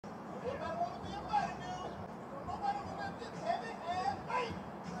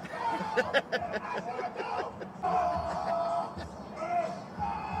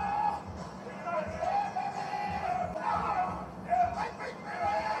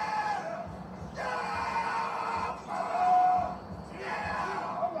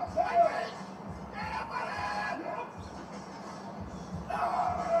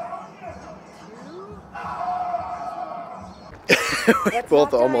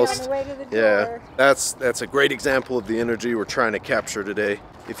Both almost. Yeah, that's a great example of the energy we're trying to capture today.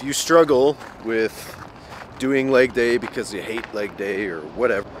 If you struggle with doing leg day because you hate leg day or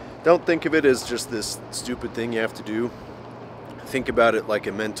whatever, don't think of it as just this stupid thing you have to do. Think about it like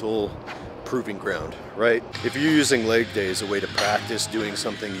a mental proving ground, right? If you're using leg day as a way to practice doing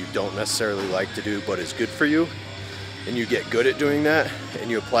something you don't necessarily like to do but is good for you, and you get good at doing that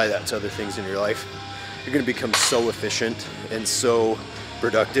and you apply that to other things in your life, you're going to become so efficient and so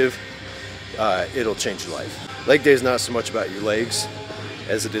productive, it'll change your life. Leg day is not so much about your legs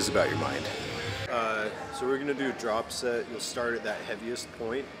as it is about your mind. So we're going to do a drop set. You'll start at that heaviest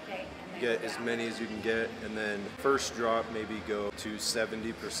point, get as many as you can get, and then first drop maybe go to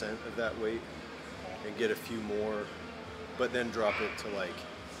 70% of that weight and get a few more, but then drop it to like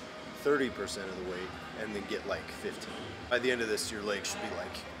 30% of the weight and then get like 15. By the end of this, your legs should be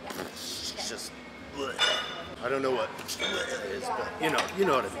like just bleh. I don't know what bleh is, but you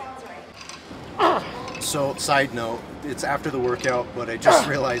know what I mean. So side note, it's after the workout, but I just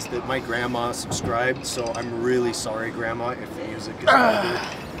realized that my grandma subscribed, so I'm really sorry, Grandma, if the music is older.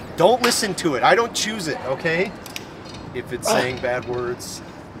 Don't listen to it. I don't choose it, okay? If it's saying bad words,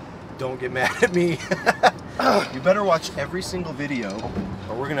 don't get mad at me. You better watch every single video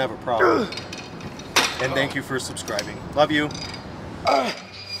or we're gonna have a problem. And thank you for subscribing. Love you.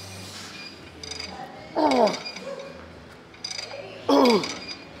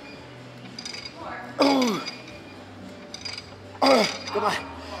 Come on.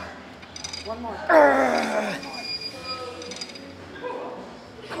 One more.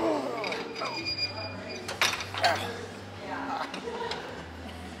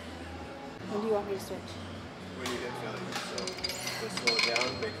 When do you want me to switch? When you get failure. So just slow it down,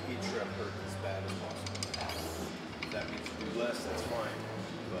 make each rep hurt as bad as possible. If that means you do less, that's fine.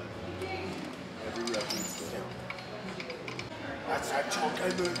 But every rep needs to count. That's that chunky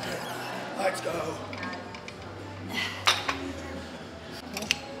movement. Let's go.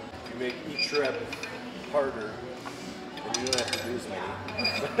 If you make each rep harder, then you don't have to do as many.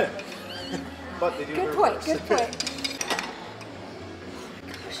 But they do good hurt point, worse. good point.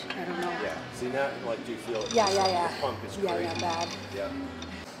 I don't know. Yeah. See now, like, do you feel it? Yeah. The pump is crazy. Yeah, bad. Yeah.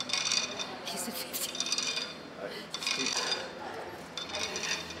 He said 15. Just keep.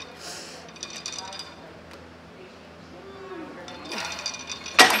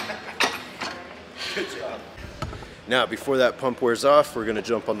 Good job. Now, before that pump wears off, we're gonna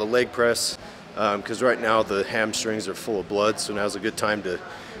jump on the leg press because right now the hamstrings are full of blood, so now's a good time to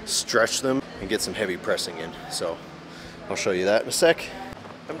stretch them and get some heavy pressing in. So I'll show you that in a sec.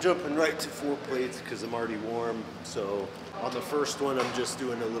 I'm jumping right to 4 plates because I'm already warm. So on the first one, I'm just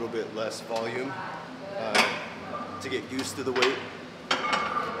doing a little bit less volume to get used to the weight,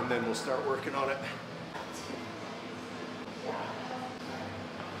 and then we'll start working on it.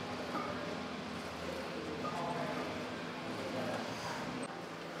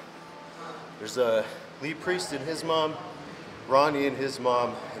 There's a Lee Priest and his mom, Ronnie and his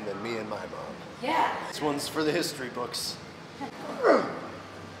mom, and then me and my mom. Yeah. This one's for the history books. How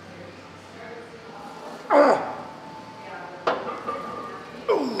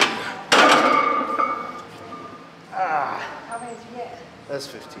many did you get? That's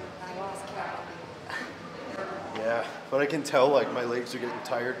 15. I lost count. Yeah, but I can tell like my legs are getting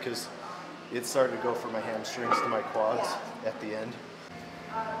tired because it's starting to go from my hamstrings to my quads at the end.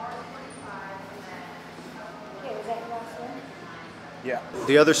 Okay, was that your last one? Yeah.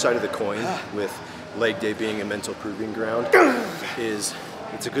 The other side of the coin with leg day being a mental proving ground is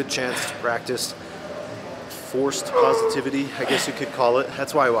it's a good chance to practice forced positivity, I guess you could call it.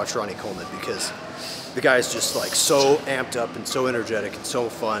 That's why I watch Ronnie Coleman, because the guy's just like so amped up and so energetic and so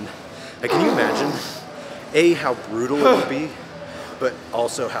fun. Like, can you imagine, A, how brutal it would be, but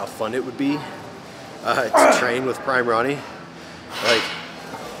also how fun it would be to train with Prime Ronnie? Like,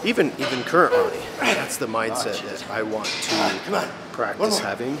 even current Ronnie, that's the mindset that I want to practice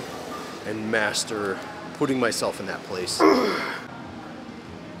having and master putting myself in that place.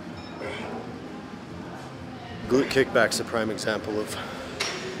 Glute kickback's a prime example of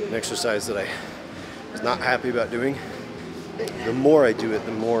an exercise that I was not happy about doing. The more I do it,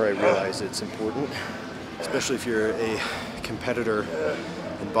 the more I realize it's important, especially if you're a competitor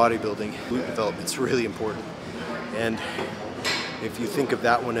in bodybuilding. Glute development's really important. And If you think of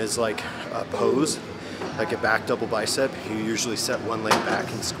that one as like a pose, like a back double bicep, you usually set one leg back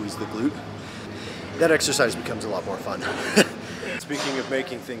and squeeze the glute. That exercise becomes a lot more fun. Speaking of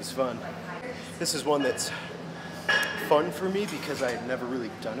making things fun, this is one that's fun for me because I had never really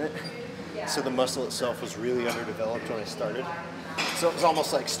done it. So the muscle itself was really underdeveloped when I started. So it was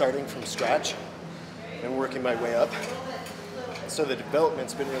almost like starting from scratch and working my way up. So the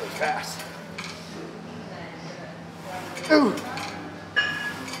development's been really fast. Ooh.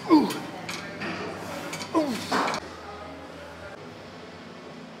 Ooh. Ooh.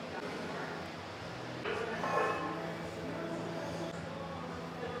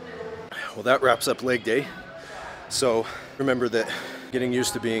 Well, that wraps up leg day. So remember that getting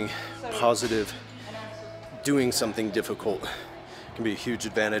used to being positive, doing something difficult can be a huge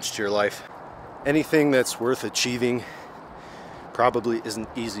advantage to your life. Anything that's worth achieving probably isn't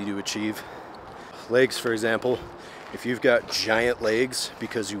easy to achieve. Legs, for example, if you've got giant legs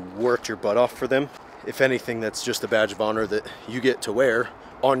because you worked your butt off for them, if anything, that's just a badge of honor that you get to wear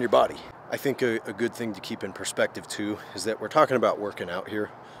on your body. I think a good thing to keep in perspective too is that we're talking about working out here.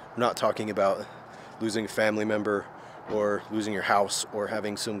 We're not talking about losing a family member or losing your house or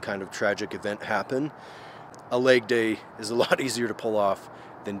having some kind of tragic event happen. A leg day is a lot easier to pull off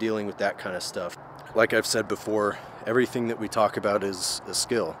than dealing with that kind of stuff. Like I've said before, everything that we talk about is a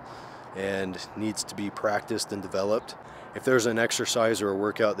skill and needs to be practiced and developed. If there's an exercise or a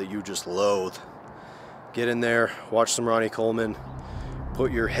workout that you just loathe, get in there, watch some Ronnie Coleman,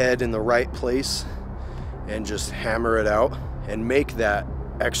 put your head in the right place and just hammer it out and make that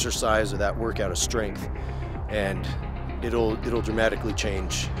exercise or that workout a strength, and it'll dramatically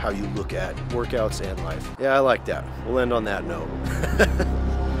change how you look at workouts and life. Yeah, I like that. We'll end on that note.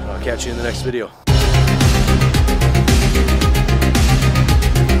 I'll catch you in the next video.